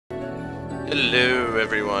Hello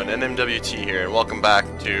everyone, NMWT here, and welcome back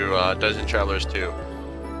to Dungeon Travelers 2.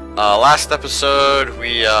 Last episode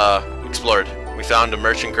we explored. We found a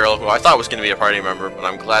merchant girl who I thought was going to be a party member, but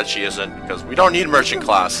I'm glad she isn't, because we don't need merchant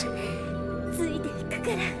class.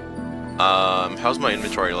 How's my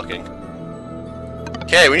inventory looking?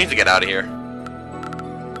 Okay, we need to get out of here.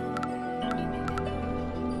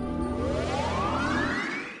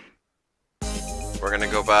 We're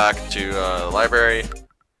gonna go back to the library.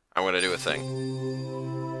 I'm gonna do a thing.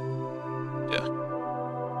 Yeah.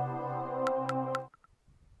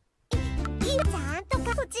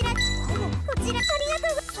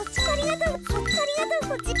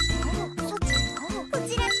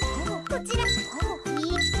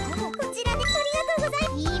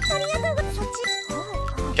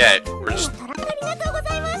 Okay, we're just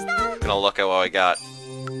gonna look at what I got.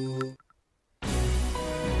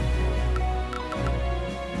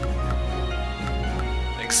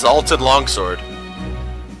 Exalted longsword.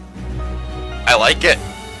 I like it.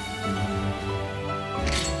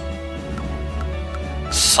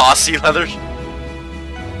 Saucy leather.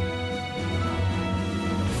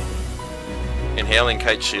 Inhaling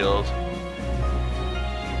kite shield.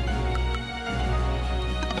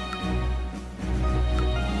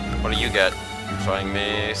 What do you get? Purifying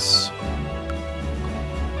mace.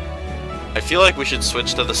 I feel like we should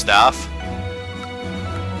switch to the staff.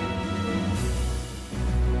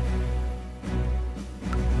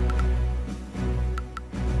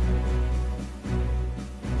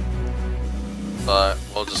 But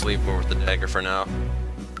we'll just leave him with the dagger for now.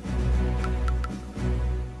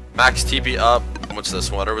 Max TP up. What's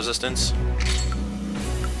this? Water resistance?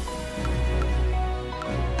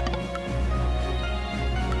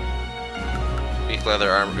 Weak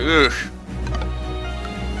leather armor. Ooh.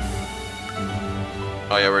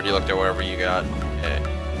 Oh yeah, we already looked at whatever you got. Okay.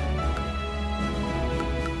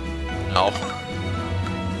 No.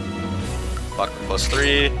 Buckler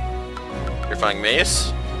 +3. Purifying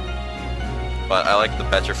mace. But I like the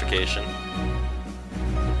petrification.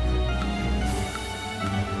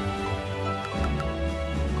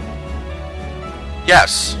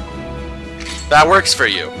 Yes! That works for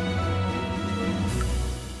you.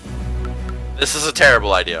 This is a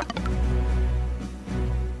terrible idea.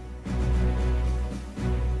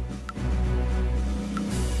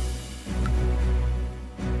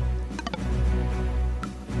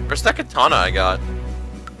 Where's that katana I got?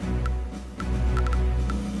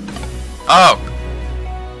 Oh!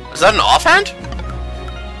 Is that an offhand?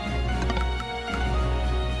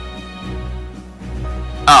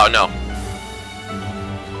 Oh, no.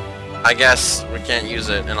 I guess we can't use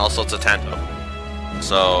it, and also it's a tanto.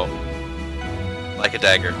 So, like a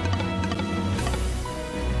dagger.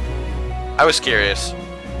 I was curious.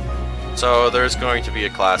 So, there's going to be a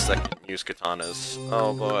class that can use katanas.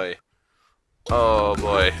 Oh boy. Oh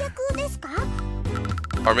boy.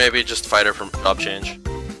 Or maybe just fighter from job change.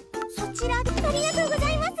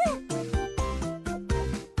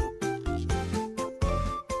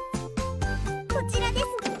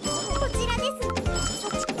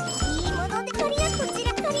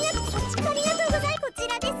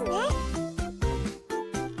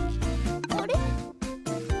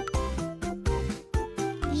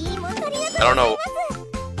 I don't know.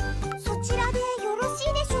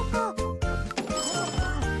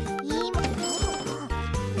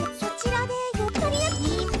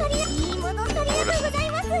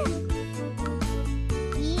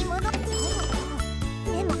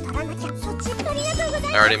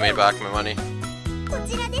 I already made back my money.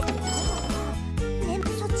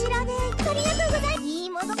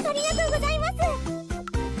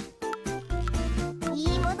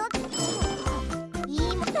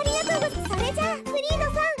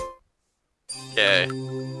 Okay.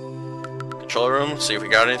 Control room, see if we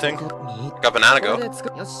got anything. Got banana go. What's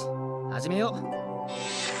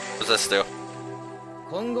this do?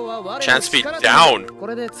 Chance speed down!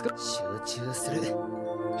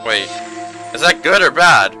 Wait, is that good or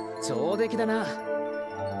bad?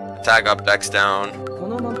 Attack up, dex down.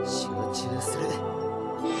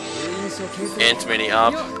 Int mini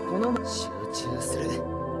up.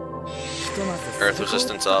 Earth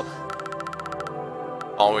resistance up.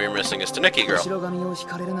 All we're missing is Tanuki Girl.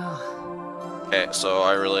 Okay, so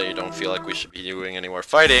I really don't feel like we should be doing any more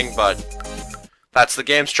fighting, but that's the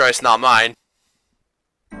game's choice, not mine.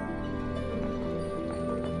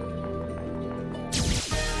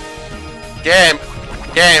 Game!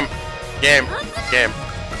 Game! Game! Game!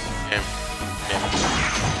 Game! Game!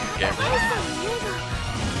 Game!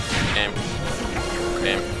 Game!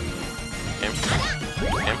 Game! Game!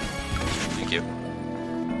 Game! Thank you.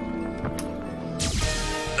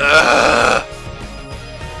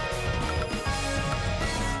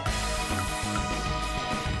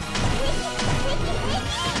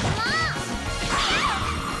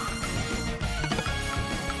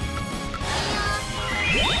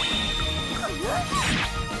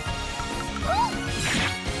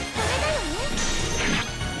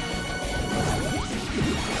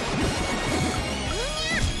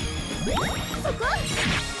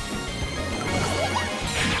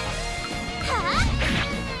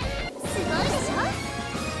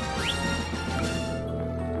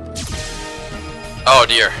 Oh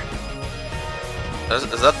dear.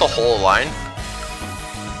 Is that the whole line?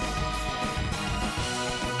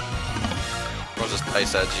 We'll just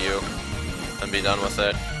ice edge you and be done with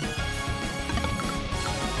it.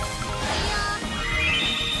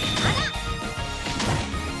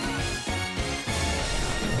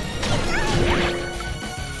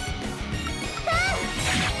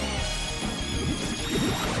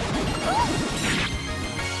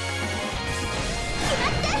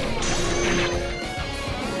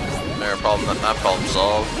 There, that problem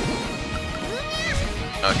solved.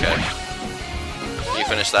 Okay. You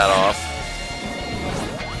finish that off.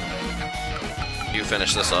 You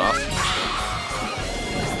finish this off.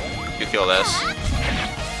 You kill this.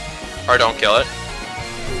 Or don't kill it.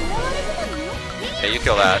 Okay, you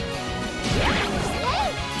kill that.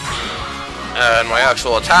 And my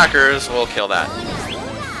actual attackers will kill that.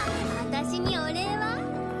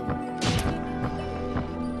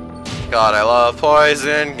 God, I love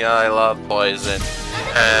poison. Yeah, I love poison.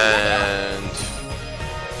 And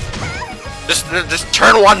just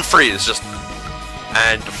turn one freeze. Just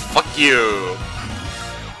and fuck you.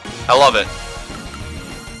 I love it.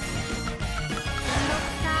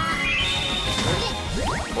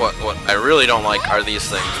 What I really don't like are these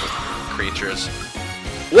things with creatures.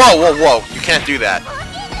 Whoa, whoa, whoa! You can't do that.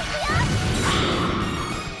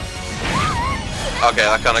 Okay,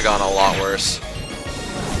 that kind of gone a lot worse.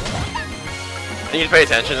 I need to pay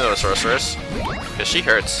attention to the sorceress, because she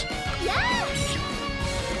hurts.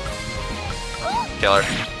 Kill her.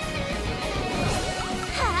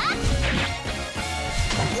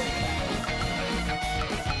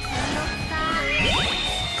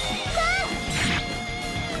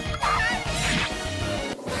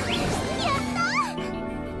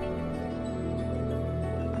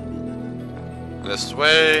 This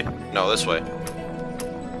way? No, this way.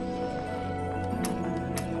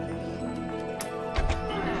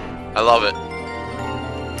 I love it.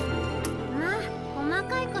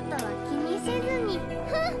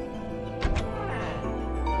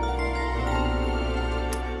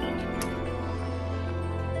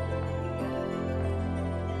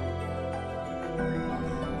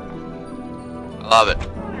 I love it.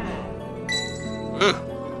 Ooh.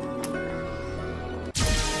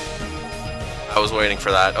 I was waiting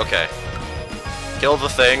for that. Okay. Kill the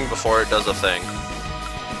thing before it does a thing.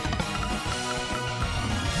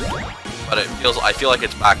 But I feel like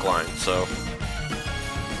it's backline, so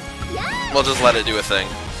we'll just let it do a thing.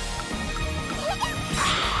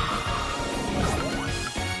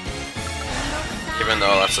 Even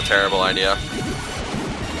though that's a terrible idea.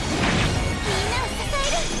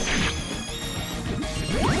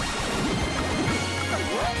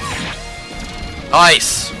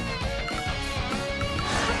 Nice!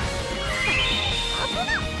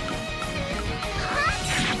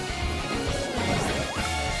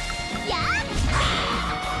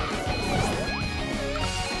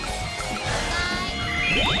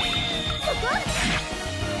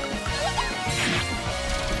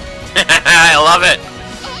 I love it!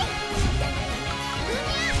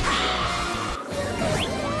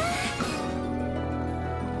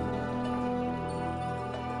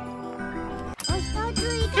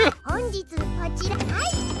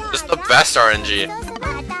 Just the best RNG.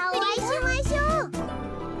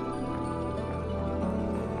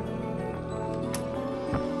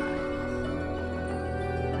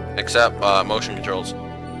 Except motion controls.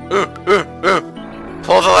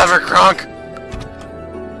 Pull the lever, Kronk!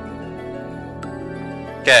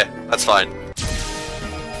 Okay, that's fine.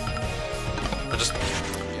 Or just,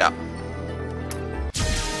 yeah.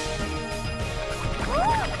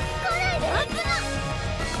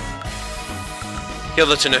 Kill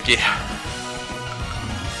the Tanuki.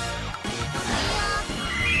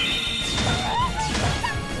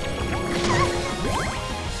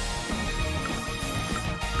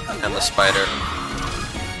 And the spider.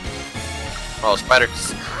 Oh,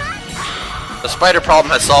 the spider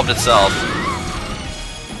problem has solved itself.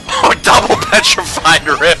 Oh, double petrified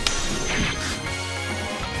rip!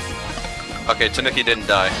 Okay, Tanuki didn't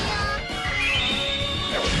die.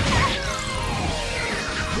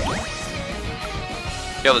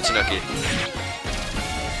 Kill the Tanuki.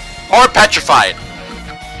 Or petrified!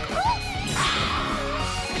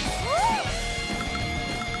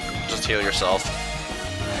 Just heal yourself.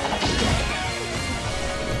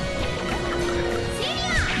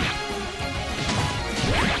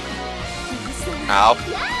 Ow.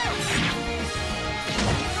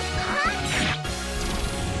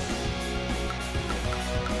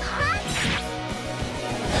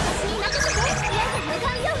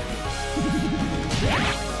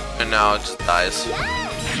 And now it just dies.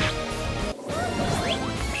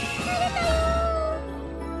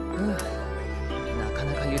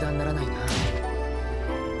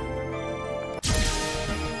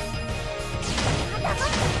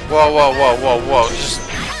 Whoa, whoa, whoa, whoa, whoa.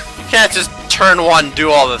 You can't just turn one,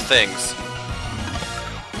 do all the things.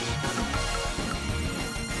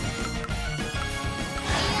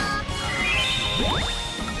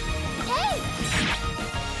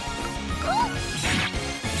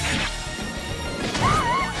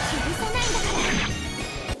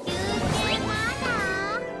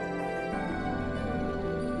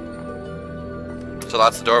 So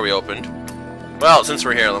that's the door we opened. Well, since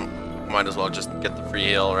we're here, might as well just get the free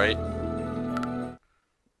heal, right?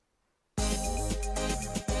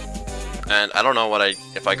 And I don't know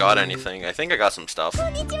if I got anything. I think I got some stuff.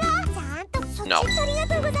 No.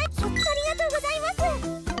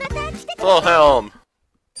 Full helm!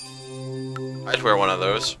 I'd wear one of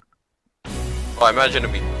those. Well, I imagine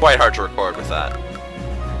it'd be quite hard to record with that.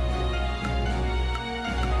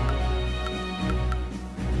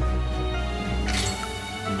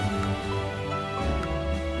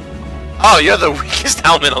 Oh, you're the weakest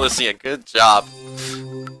helmet, Alicia. Good job.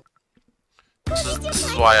 This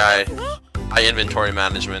is why I inventory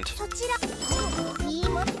management.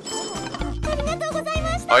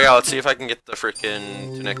 Oh yeah, let's see if I can get the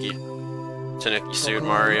frickin' Taneki suit,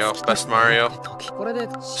 Mario. Best Mario.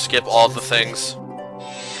 Skip all the things.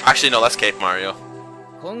 Actually, no, that's Cape Mario.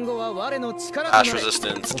 Dash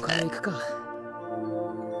resistance.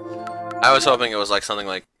 I was hoping it was like something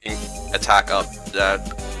like attack up,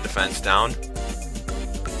 defense down.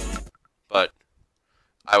 But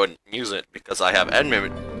I wouldn't use it because I have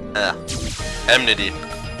enmity.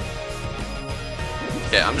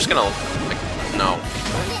 Okay, I'm just gonna like, no.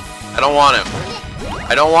 I don't want to.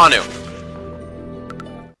 I don't want to.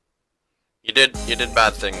 You did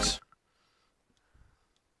bad things.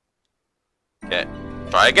 Okay.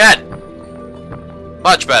 Try again.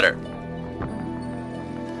 Much better.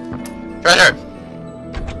 Treasure.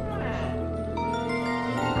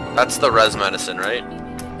 That's the res medicine, right?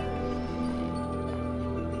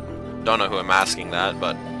 Don't know who I'm asking that,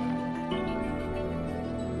 but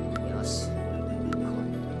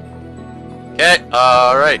okay,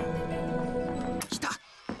 alright.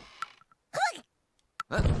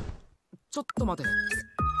 ちょっと待て。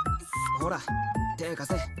ほら、手貸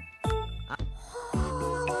せ。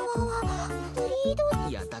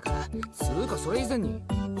いや、だから、つうかそれ以前に、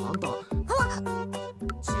あんた、違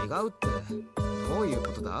うって、どういうこ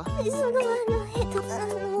とだ？は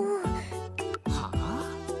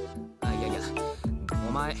あ？いやいや、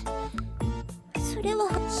お前、それは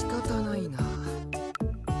仕方ないな。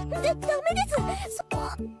ダメです。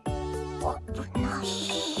危ない。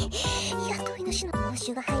雇い主の報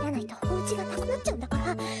酬が入らないとお家がなくなっちゃうんだか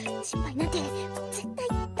ら、失敗なんて絶対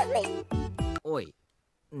ダメ。おい、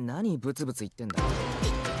何ブツブツ言ってんだ。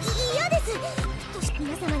嫌です。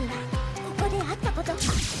皆様にはここで会ったこと。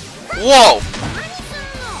Whoa!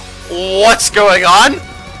 What's going on?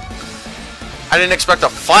 I didn't expect a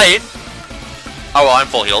fight. Oh well, I'm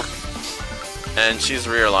full healed. And she's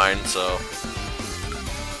rear line, so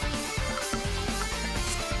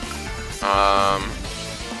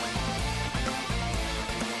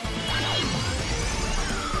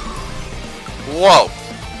whoa!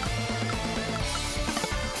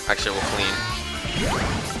 Actually, we'll clean.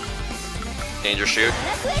 Danger shoot.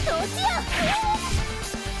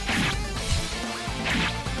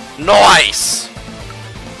 Nice!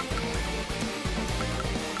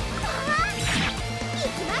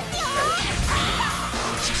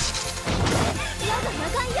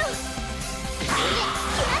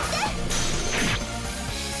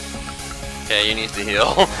 Okay, you need to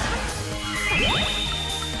heal.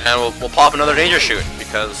 And we'll pop another danger shoot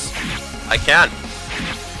because I can.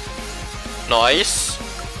 Nice.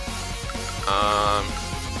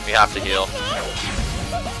 We have to heal.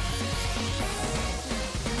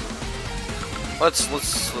 Let's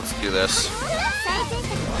do this.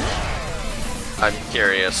 I'm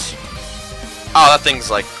curious. Oh, that thing's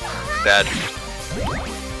like dead.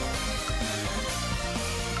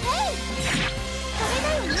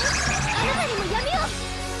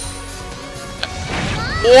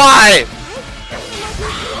 Why?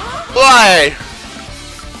 Why?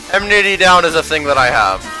 Enmity down is a thing that I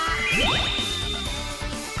have.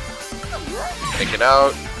 Take it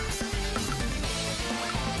out.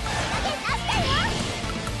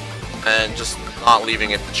 And just not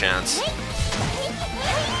leaving it the chance.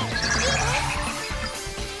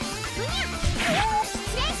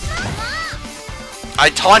 I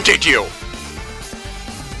taunted you!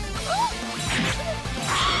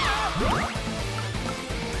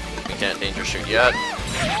 We can't danger shoot yet.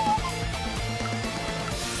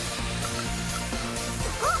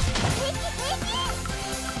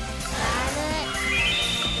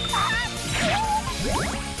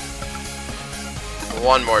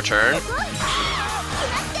 One more turn.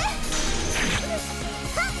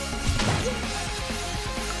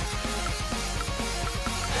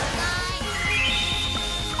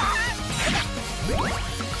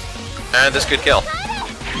 And this could kill.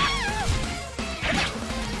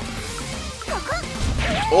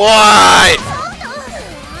 Why?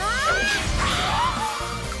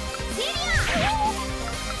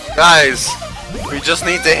 Guys, we just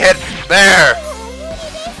need to hit there.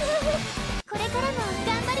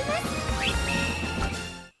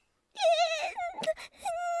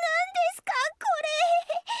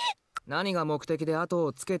何が目的で後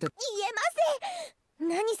をつけて言えません。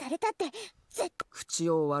何されたって口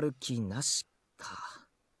を割る気なしか。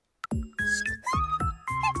や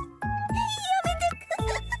めて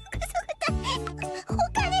お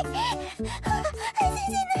金全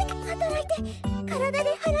然ない。働いて体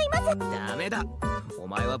で払います。ダメだ。お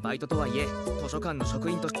前はバイトとはいえ図書館の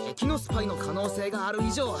職員として敵のスパイの可能性がある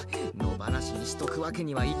以上野放しにしとくわけ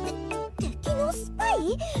にはい敵のスパ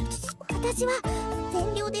イ？私は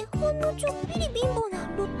善良でほんのちょっぴり貧乏な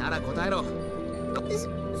なら答えろ。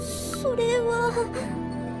それは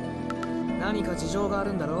何か事情があ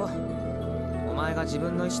るんだろう。お前が自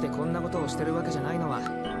分の意思でこんなことをしてるわけじゃないのはフ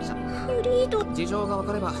リード。事情が分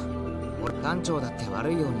かれば俺団長だって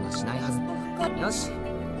悪いようにはしないはず。よし、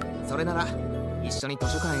それなら一緒に図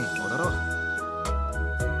書館へ戻ろう。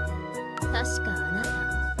確かあなた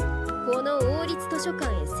この王立図書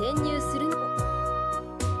館へ潜入するの。お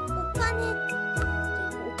金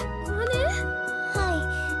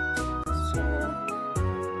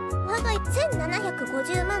我が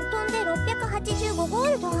1750万飛んで685ゴ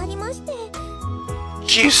ールドありまして。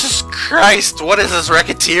 Jesus Christ, what is this,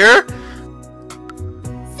 racketeer?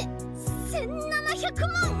 1700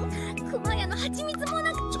万。熊谷の蜂蜜も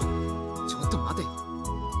なく。ちょっと待て。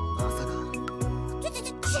まさか違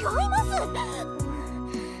います。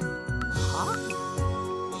は？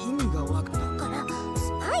意味がわかだからス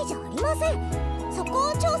パイじゃありません。そこ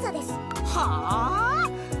を調査です。はあ？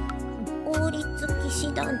王立騎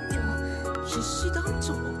士団長。騎士団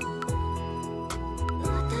長？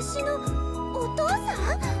私のお父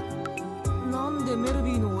さん？なんでメル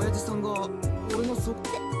ビーの親父さんが俺のそ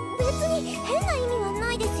別に変な意味は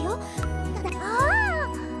ないですよ。ただ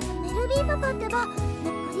メルビーパパってばフ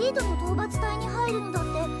リードの討伐隊に入るのだって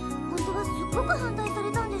本当はすっごく反対さ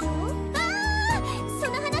れたんでしょ。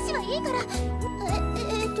その話はいいから。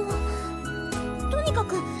とにか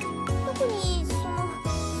く特にその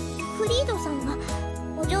フリードさんが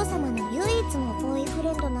お嬢様の唯一のボーイフ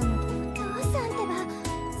レンドなので。お父さんってば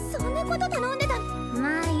そんなこと頼んでた。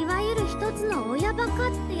まあいわゆる一つの親バカ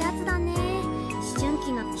ってやつだね。思春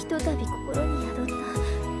期のひとたび心に宿っ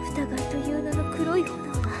た疑いという名の黒い炎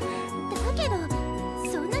が。だけど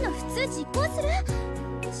そんなの普通実行する？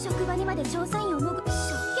職場にまで調査員をもぐ職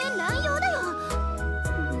権乱用だよ。も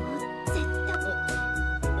う絶対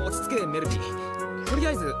落ち着けメルビー。とり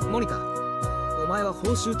あえずモニカ、お前は報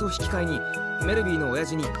酬と引き換えにメルビーの親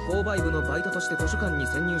父に購買部のバイトとして図書館に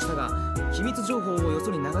潜入したが機密情報をよ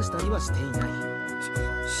そに流したりはしていない。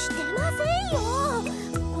してませんよ。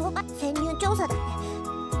購買潜入調査だって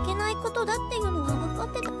いけないことだっていうのは分か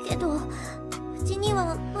ってたけど、うちに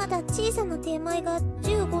はまだ小さな手前が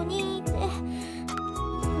15人いてご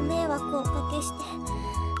迷惑をおかけして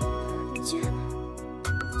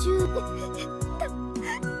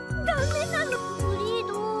ダメなの。フリー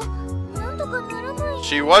ドなんとかならない。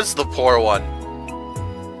 She was the poor one.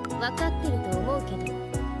 分かってると思うけど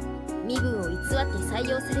身分を偽って採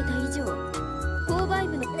用された以上購買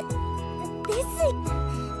部のです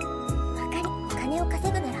お金を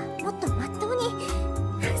稼ぐならもっとまっとうに。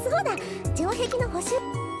そうだ、城壁の補修。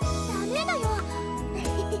ダメだよ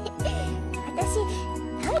私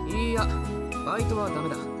いや、バイトはダメ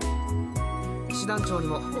だ。騎士団長に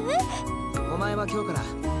もお前は今日から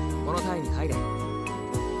この隊に入れ。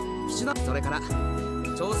騎士団、それから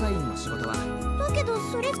調査員の仕事はだけど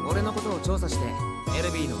それ俺のことを調査してエ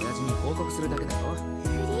ルビーの親父に報告するだけだよ。フ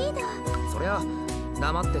リード。そりゃ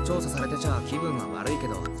黙って調査されてちゃ気分は悪いけ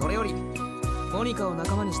ど、それよりモニカを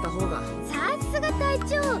仲間にした方が。さすが隊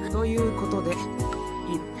長。ということで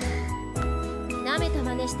なめた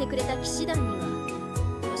真似してくれた騎士団には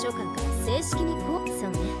図書館から正式にこう。そ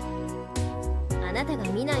うね、あなたが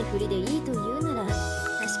見ないふりでいいと言うなら確か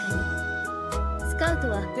にスカウト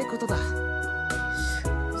はってことだ。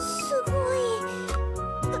すごい。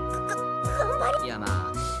頑張り。いやまあ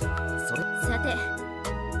それさて、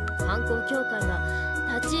観光協会が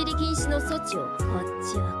立ち入り禁止の措置をこっ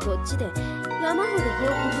ちはこっちで山ほど報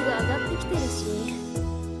告が上がってきてるし。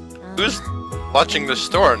Who's watching the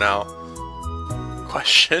store now?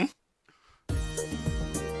 Question.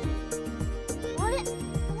 あれ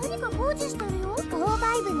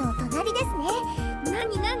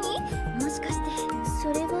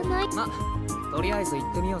ま、とりあえず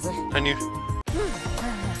行ってみようぜ。何?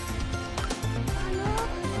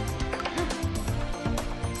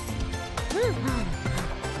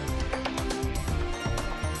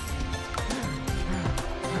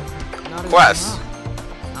 Quest.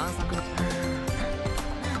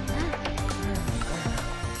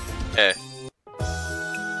 Hey.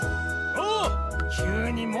 おう、急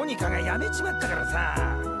にモニカが辞めちまったから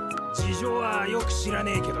さ。事情はよく知ら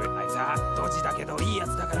ねえけど、あいつはドジだけどいいや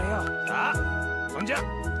つだからよ。さあ、そんじゃ。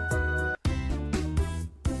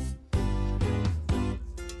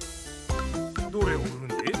どれを売るん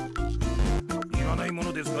で？いらないも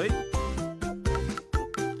のですかい？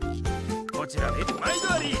こちらで毎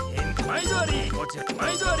度あり、毎度あり、こちら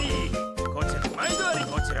毎度あり、こちら毎度あり、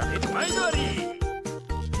こちらで毎度あり。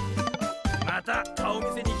また顔見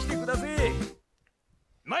せに来てください。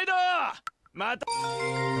毎度また。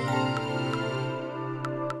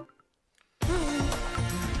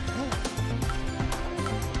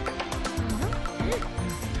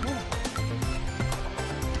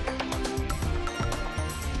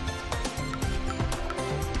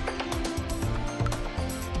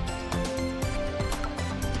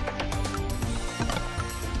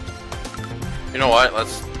You know what?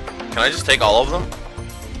 Let's. Can I just take all of them?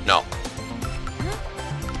 No.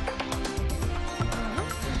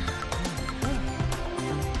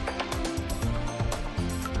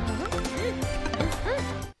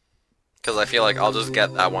 Because I feel like I'll just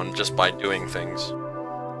get that one just by doing things.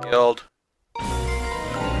 Guild.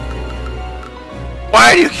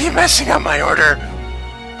 Why do you keep messing up my order?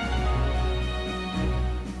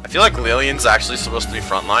 I feel like Lillian's actually supposed to be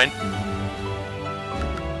frontline.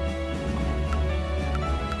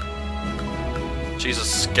 She's a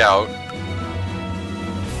scout.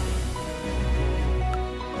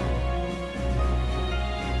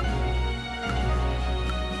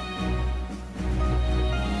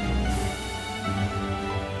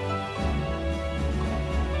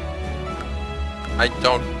 I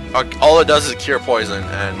don't. All it does is cure poison,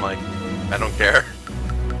 and like, I don't care.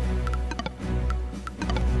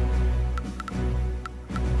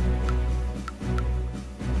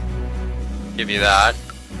 Give you that.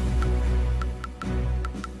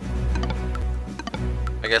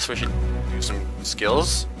 I guess we should do some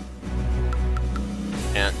skills.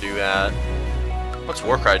 Can't do that. What's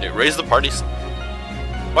Warcry do? Raise the party.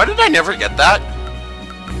 Why did I never get that?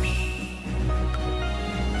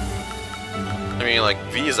 I mean, like,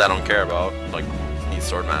 V's I don't care about. Like, need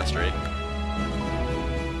sword mastery.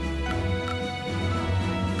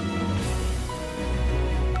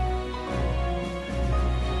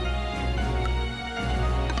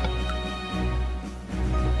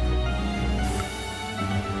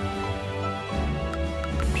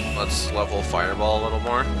 Let's level Fireball a little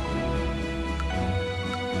more.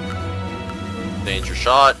 Danger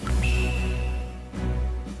Shot.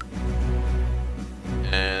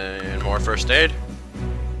 And more First Aid.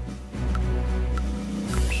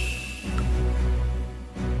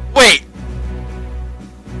 Wait!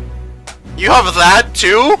 You have that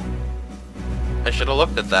too? I should have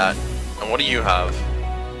looked at that. And what do you have?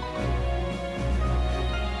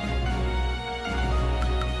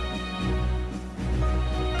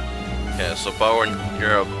 Okay, so bow and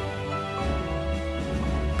you're a...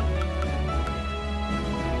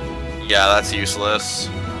 Yeah, that's useless.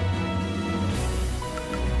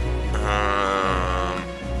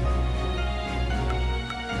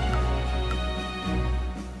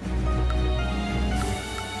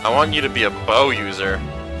 I want you to be a bow user.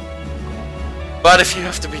 But if you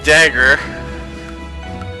have to be dagger...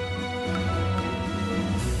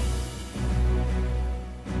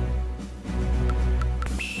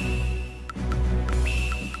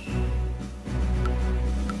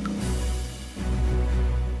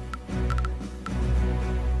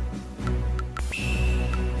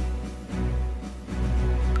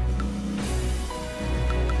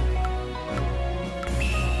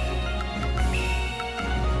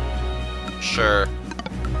 Sure.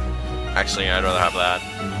 Actually, I'd rather have that.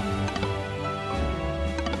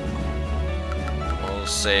 We'll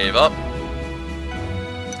save up.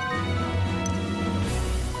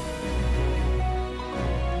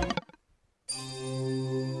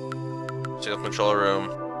 Seal control room.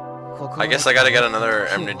 I guess I gotta get another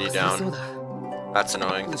enmity down. That's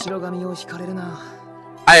annoying.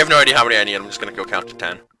 I have no idea how many I need. I'm just gonna go count to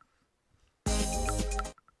 10.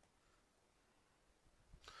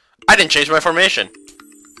 I didn't change my formation.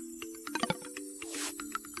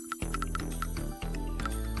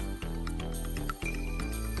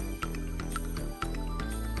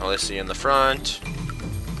 Alicia in the front.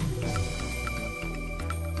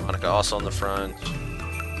 Monica also in the front.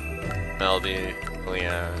 Melody.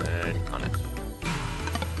 Julia and Connor.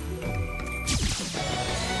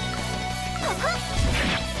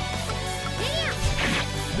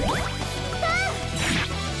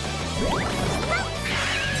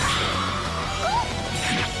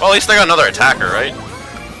 Well, at least I got another attacker, right?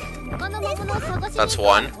 That's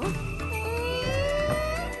one.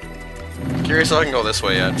 Curious if I can go this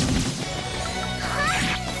way yet.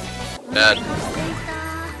 Dead.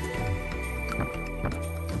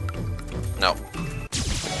 No.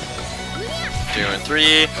 2 and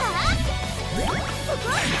 3.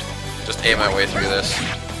 Just ate my way through this.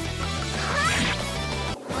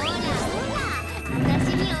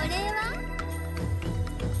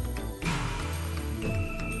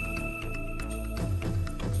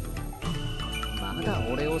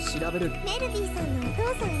メルビーさんのお父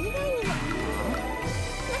さん以外にも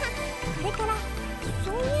これから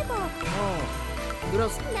そういえばグラ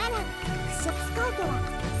スなら腐食スカウトは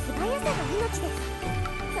素早さが命です。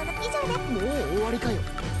その以上でもう終わりかよ。そ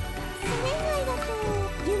れ以外だと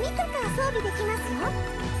弓とか装備できますよ。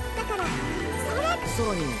だから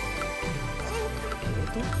空に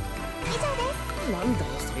以上です。なんだ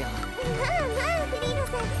よそりゃ。まあフリード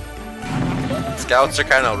さん Scouts are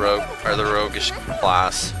kind of rogue, are the roguish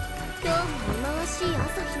class. 今日も忌まわしい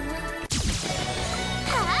朝日ね。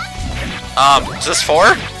 Is this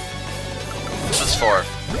 4? This is 4.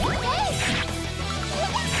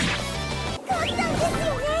 勝ったんですよ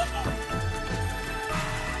ね。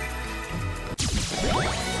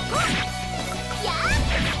やあ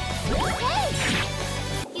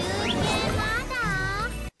休憩まだ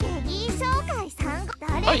ベギー紹介3個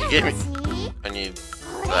誰 Oh, you gave me. が欲しい I need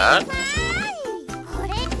that. これ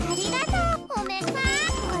ありがとうごめんなあり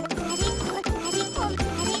がとう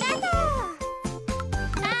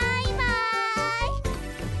バイバイ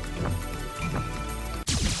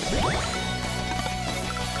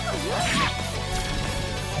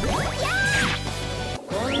や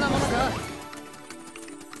こんなものか。は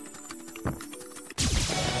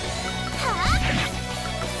あ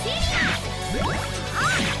シリア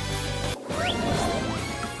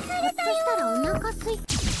そしたらお腹すい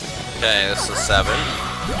Okay, this is 7.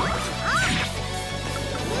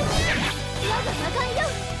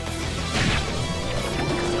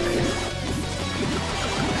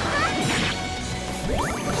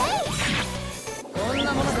 こん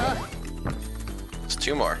なものか。 It's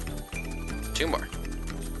 2 more. 2 more.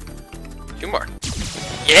 2 more.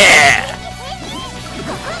 Yeah!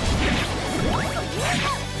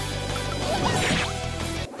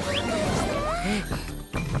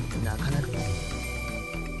 なかなか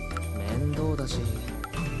面倒だし。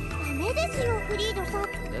ダメですよフリードさん。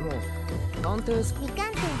でも探偵未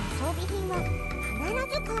鑑定の装備品は必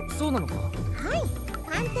ずそうなのか。はい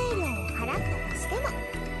鑑定料を払ったとしても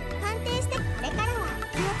鑑定してこれからは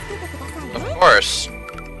気をつけてください Of ね。 course.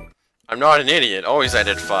 I'm not an idiot. Always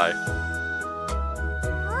identify.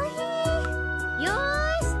 よ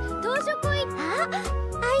ーし図書館あア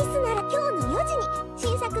イスなら今日の4時に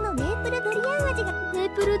新作のメープルドリアン味がメ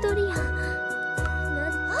ープルドリアン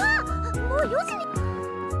もう4時に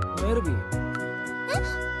メルビー。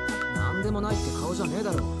なんでもないって顔じゃねえ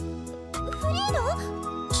だろ。フリード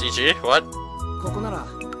CG? What? ここなら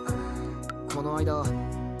この間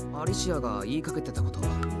アリシアが言いかけてたこと。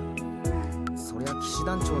そりゃ騎士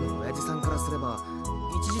団長の親父さんからすれば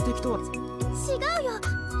一時的とは。違うよ。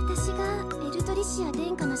私がエルトリシア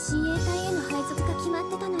殿下の親衛隊への配属が決まっ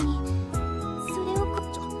てたのにそれを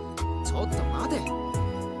ちょっと待て。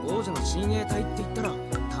王女の親衛隊って言ったら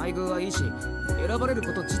待遇はいいし選ばれる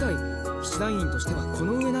こと自体騎士団員としてはこ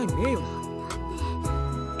の上ない名誉だ。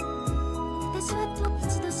私は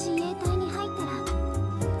一度親衛隊に入ったら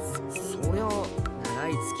そりゃ長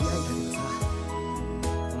い付き合いだけどさ。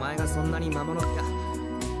お前がそんなに魔物いや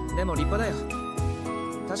でも立派だよ。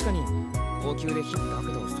確かに王宮で火だけ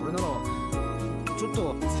どそれならちょっと違う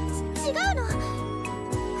の。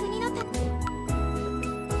国のた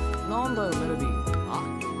なんだよメルビー。あ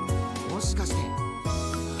もしかして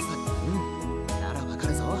ならわか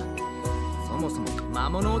るぞ。そもそも魔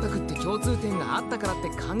物オタクって共通点があったからって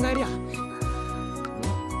考えりゃな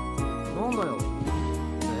んだよ。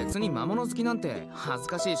別に魔物好きなんて恥ず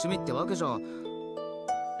かしい趣味ってわけじゃ。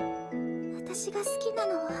私が好きな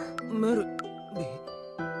のはメルビ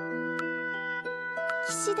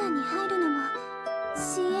騎士団に入るのも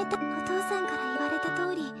親衛隊お父さんから言われた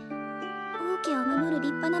通り王家を守る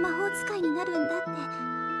立派な魔法使いになるんだって。だ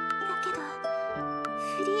けど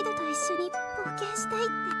フリードと一緒に冒険したいっ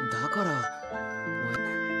て。だからっ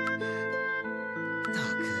たく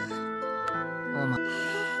お前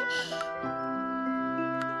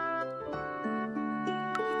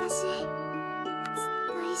私ずっ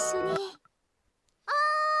と一緒に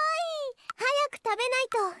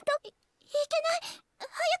といけない。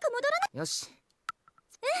早く戻らない。よし。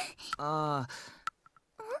ああ、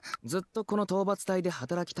ずっとこの討伐隊で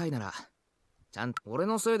働きたいなら、ちゃんと俺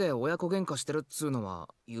のせいで親子喧嘩してるっつうのは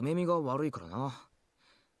夢見が悪いからな。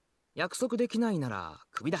約束できないなら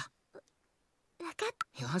クビだ。分か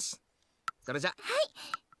っ。よし。それじゃ。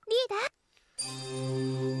リーダー。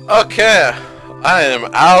 Okay, I am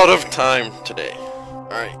out of time today.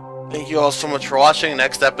 Alright, thank you all so much for watching.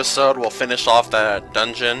 Next episode, we'll finish off that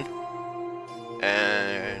dungeon.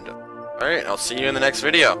 And, alright, I'll see you in the next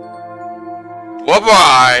video.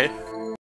 Bye-bye!